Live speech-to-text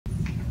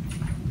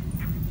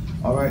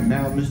All right,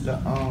 now, Mr.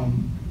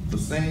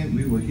 Faciane,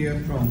 we will hear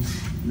from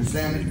Ms.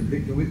 Sanders, the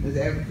victim witness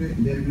advocate,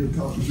 and then we'll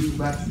talk to you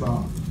about your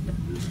bond.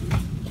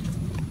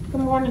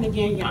 Good morning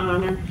again, Your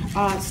Honor.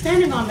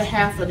 Standing on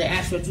behalf of the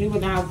actual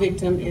juvenile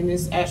victim in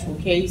this actual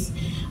case,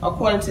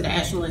 according to the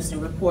actual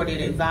incident report, it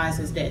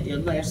advises that the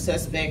alleged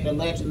suspect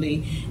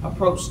allegedly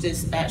approached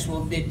this actual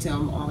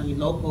victim on a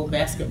local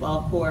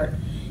basketball court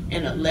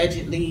and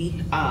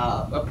allegedly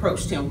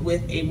approached him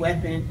with a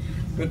weapon,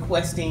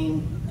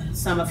 requesting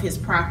some of his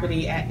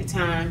property at the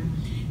time.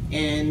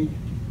 And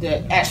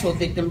the actual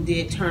victim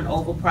did turn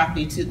over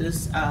property to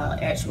this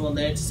actual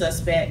alleged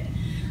suspect.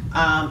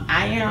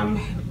 I am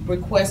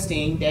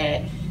requesting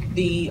that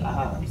the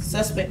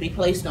suspect be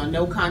placed on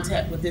no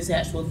contact with this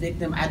actual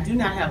victim. I do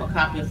not have a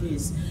copy of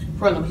his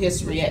criminal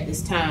history at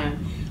this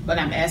time, but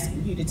I'm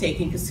asking you to take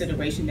in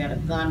consideration that a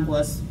gun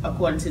was,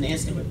 according to the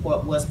incident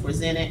report, was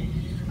presented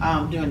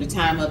during the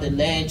time of the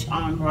alleged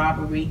armed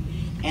robbery,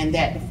 and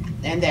that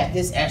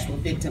this actual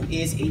victim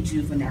is a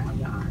juvenile,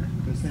 Your Honor.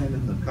 Ms.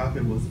 Sanders, a copy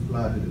was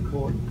supplied to the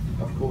court.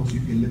 Of course, you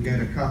can look at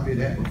a copy of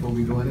that before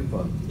we go any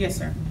further. Yes,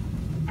 sir.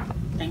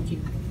 Thank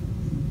you.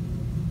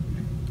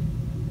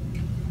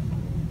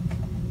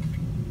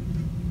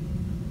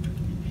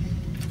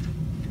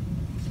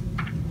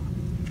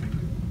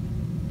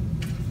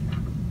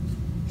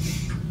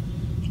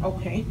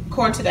 Okay.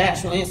 According to the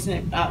actual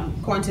incident,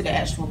 according to the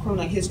actual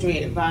criminal history,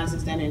 it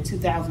advises that in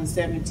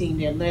 2017,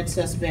 the alleged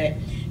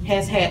suspect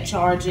has had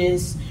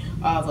charges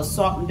of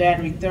assault and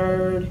battery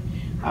third,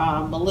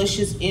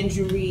 malicious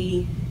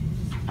injury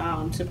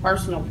to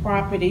personal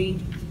property.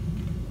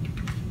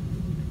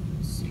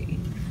 Let's see.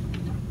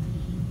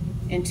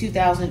 In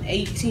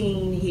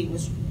 2018, he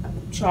was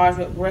charged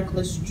with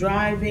reckless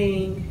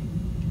driving.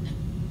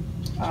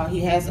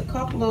 He has a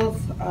couple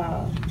of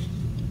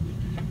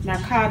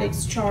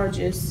narcotics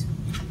charges,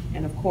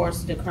 and of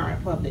course the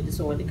current public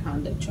disorderly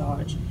conduct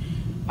charge.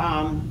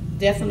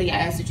 Definitely I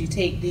ask that you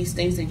take these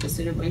things in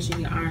consideration,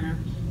 Your Honor.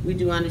 We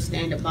do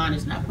understand that bond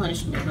is not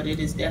punishment, but it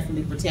is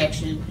definitely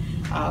protection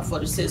for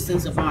the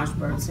citizens of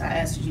Orangeburg. So I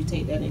ask that you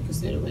take that in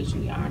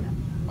consideration, Your Honor.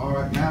 All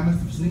right, now,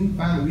 Mr. Faciane,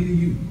 finally, we to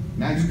you.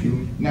 Now you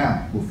can.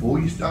 Now, before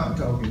you start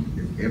talking,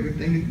 if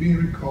everything is being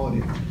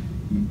recorded,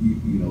 you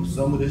know,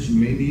 some of this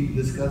you may need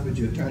to discuss with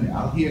your attorney.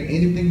 I'll hear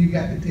anything you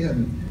got to tell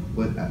me,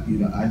 but you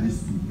know, I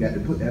just got to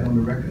put that on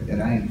the record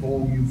that I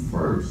inform you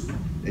first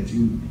that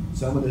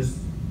some of this.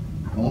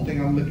 The only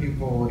thing I'm looking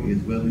for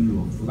is whether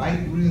you're a flight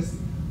risk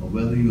or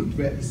whether you're a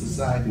threat to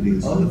society.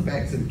 There's other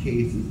facts of the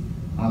cases.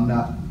 I'm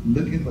not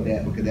looking for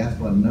that because that's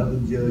for another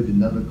judge,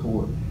 another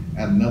court,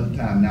 at another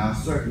time. Now,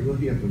 sir, we'll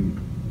hear from you.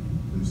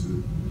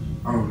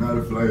 I'm not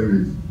a flight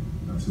risk.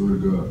 I swear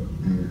to God.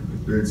 And a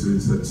threat to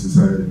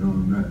society, no,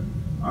 I'm not.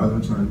 All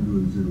I'm trying to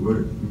do is just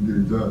work and get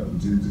a job,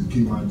 just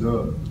keep my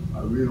job. I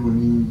really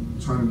wasn't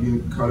even trying to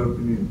get caught up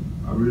in it.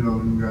 I really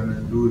don't even got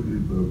nothing to do with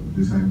it, but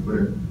this ain't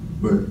fair.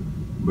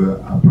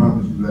 But I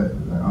promise you that,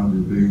 like, I'm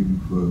just begging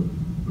for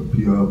a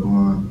PR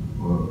bond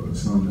or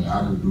something that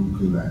I could do,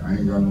 because like, I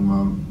ain't got no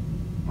mama.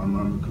 My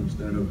mama couldn't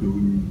stand up here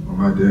with me, or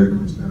my dad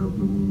couldn't stand up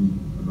here with me,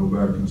 or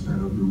nobody can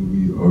stand up here with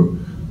me, or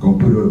gonna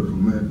put up for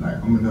money.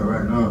 Like, I'm in there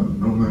right now,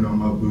 no money on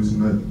my books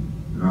or nothing.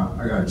 And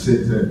I got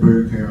checks at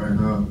Burger King right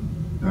now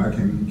that I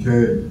can't even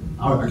carry.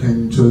 I can't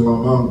even trust my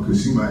mama,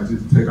 because she might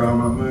just take all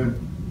my money,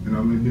 and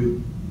I'm in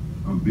here.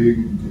 I'm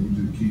begging, can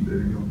you just keep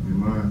that in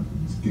mind?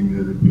 Just give me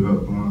that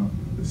PR bond.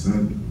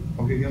 Sunday.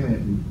 Okay, young man,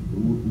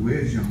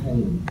 where's your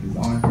home? Is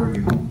Orangeburg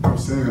your home? I'm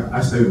saying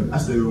I stayed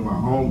with my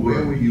homeboy.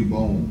 Where were you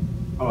born?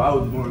 Oh, I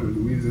was born in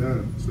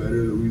Louisiana, Straight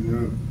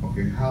Louisiana.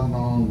 Okay, how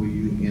long were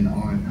you in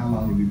Orange? How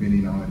long have you been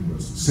in Orangeburg?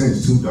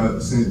 Since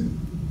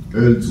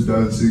early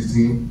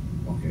 2016.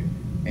 Okay,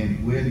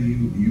 and where do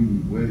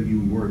you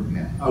work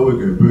now? I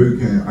work at Burger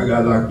King. I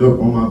got locked up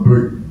on my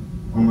break,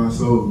 on my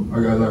soul. I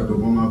got locked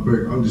up on my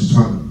break. I'm just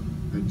trying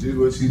to, and just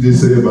what she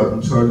just said about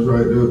them charges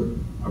right there.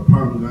 I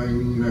promise I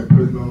ain't even that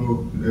person no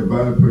more, that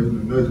violent person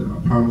or nothing.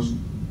 I promise you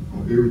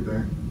on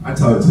everything. I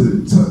talked to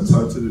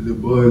the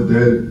boys that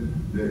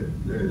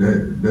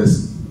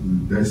said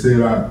you see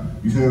what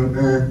I'm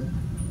saying?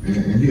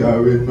 And he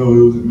already know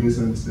it was a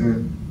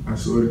misunderstanding. I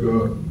swear to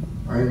God,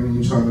 I ain't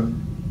even trying to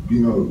be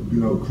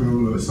no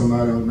criminal or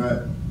somebody I'm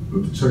not,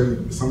 but portray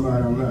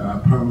somebody I'm not. I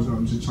promise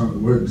I'm just trying to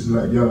work. It's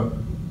like, y'all,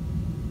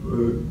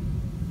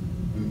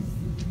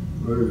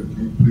 can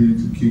you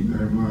please just keep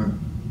that in mind?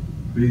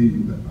 Please,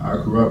 I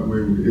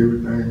cooperate with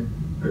everything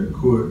that the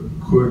court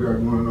got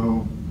going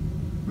on.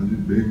 I'm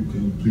just begging,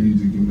 can you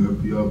please just give me a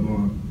PR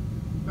bond?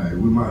 Like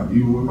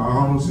even with my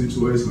homeless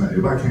situation, like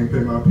if I can't pay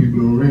my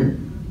people in rent,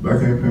 if I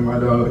can't pay my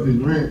dog his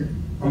rent,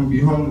 I'm gonna be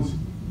homeless.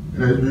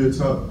 And that's real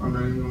talk. I'm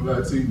not even gonna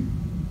lie to you.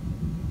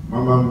 My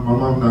mom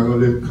not gonna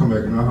let me come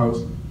back in our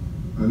house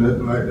or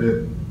nothing like that.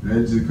 And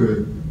that's just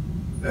cause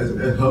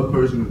that's her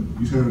personal.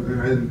 You see what I'm saying?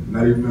 That's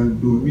not even nothing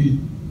to do with me.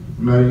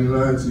 I'm not even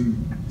lying to you,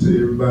 to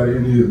everybody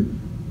in here.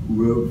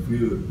 Whoever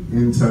feel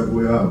any type of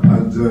way, I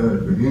apologize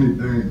for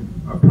anything.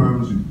 I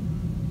promise you.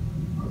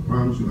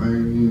 I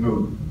ain't even no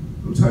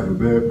type of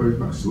bad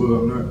person. I swear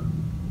I'm not.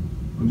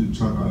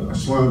 I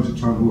swear I'm just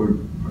trying to work.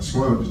 I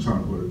swear I'm just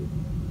trying to work.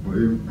 On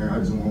everything, I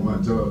just want my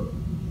job.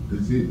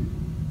 That's it.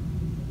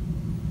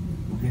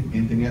 Okay,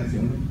 anything else,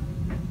 young man?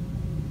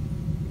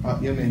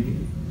 Young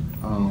man,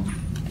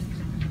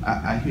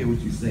 I hear what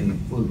you're saying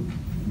fully,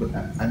 but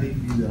I need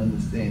you to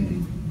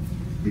understand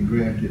the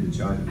gravity of the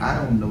charge.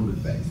 I don't know the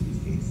facts of this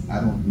case.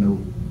 I don't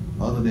know,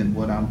 other than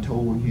what I'm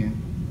told here,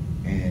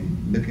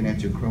 and looking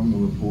at your criminal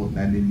report, and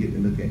I didn't get to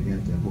look at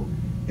that report.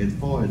 As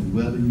far as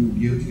whether you're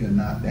guilty or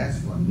not, that's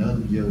for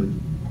another judge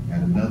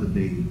at another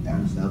day, at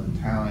another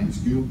time.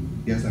 Excuse me?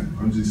 Yes, sir.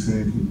 I'm just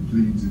saying, can you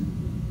please just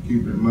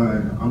keep in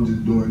mind, I'm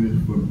just doing this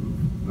for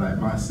like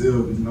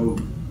myself. There's no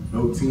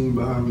team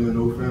behind me or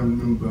no family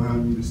member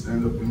behind me to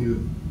stand up in here.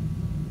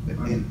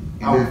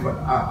 I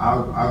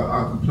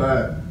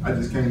complied. I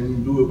just can't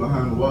even do it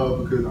behind the wall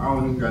because I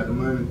don't even got the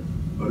money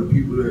or the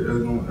people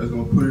that's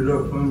gonna put it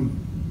up for me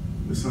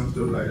or some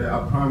stuff like that.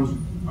 I promise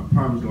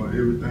you on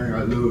everything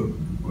I love,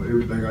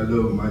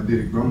 on my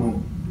dick, grandma.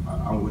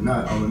 I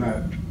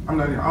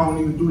don't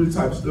even do this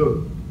type of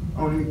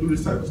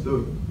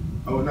stuff.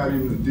 I would not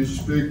even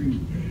disrespect you.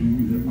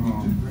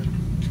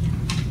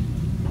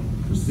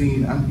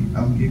 Faciane,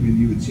 I'm giving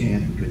you a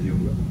chance because you're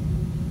brother.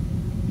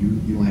 You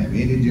don't have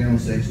any general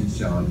sessions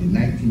charge. You're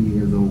 19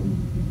 years old.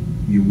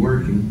 You're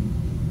working.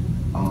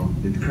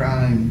 The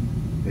crime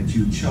that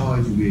you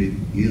charged with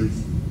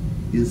is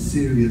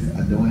serious.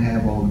 I don't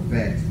have all the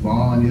facts.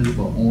 Bond is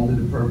for only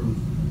the purpose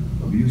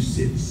of you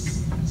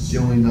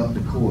showing up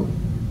to court.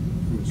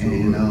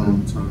 And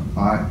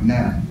all right,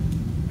 now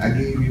I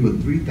gave you a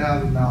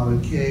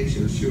 $3,000 cash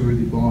or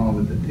surety bond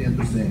with a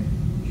 10%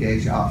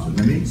 cash option.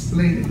 Let me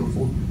explain it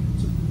before.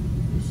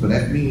 So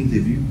that means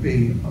if you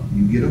pay,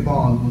 you get a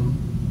bondman,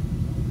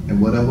 and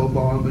whatever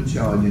bondman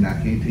charge, and I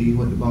can't tell you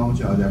what the bondman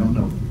charge, I don't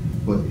know.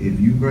 But if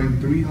you bring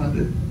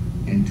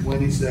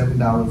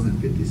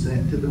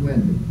 $327.50 to the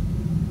window,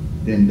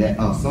 then that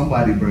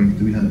somebody brings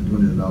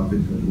 $327.50 to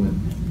the window,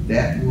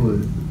 that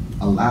would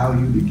allow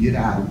you to get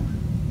out.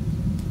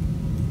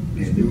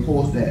 And of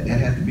course that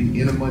has to be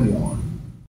in a money order.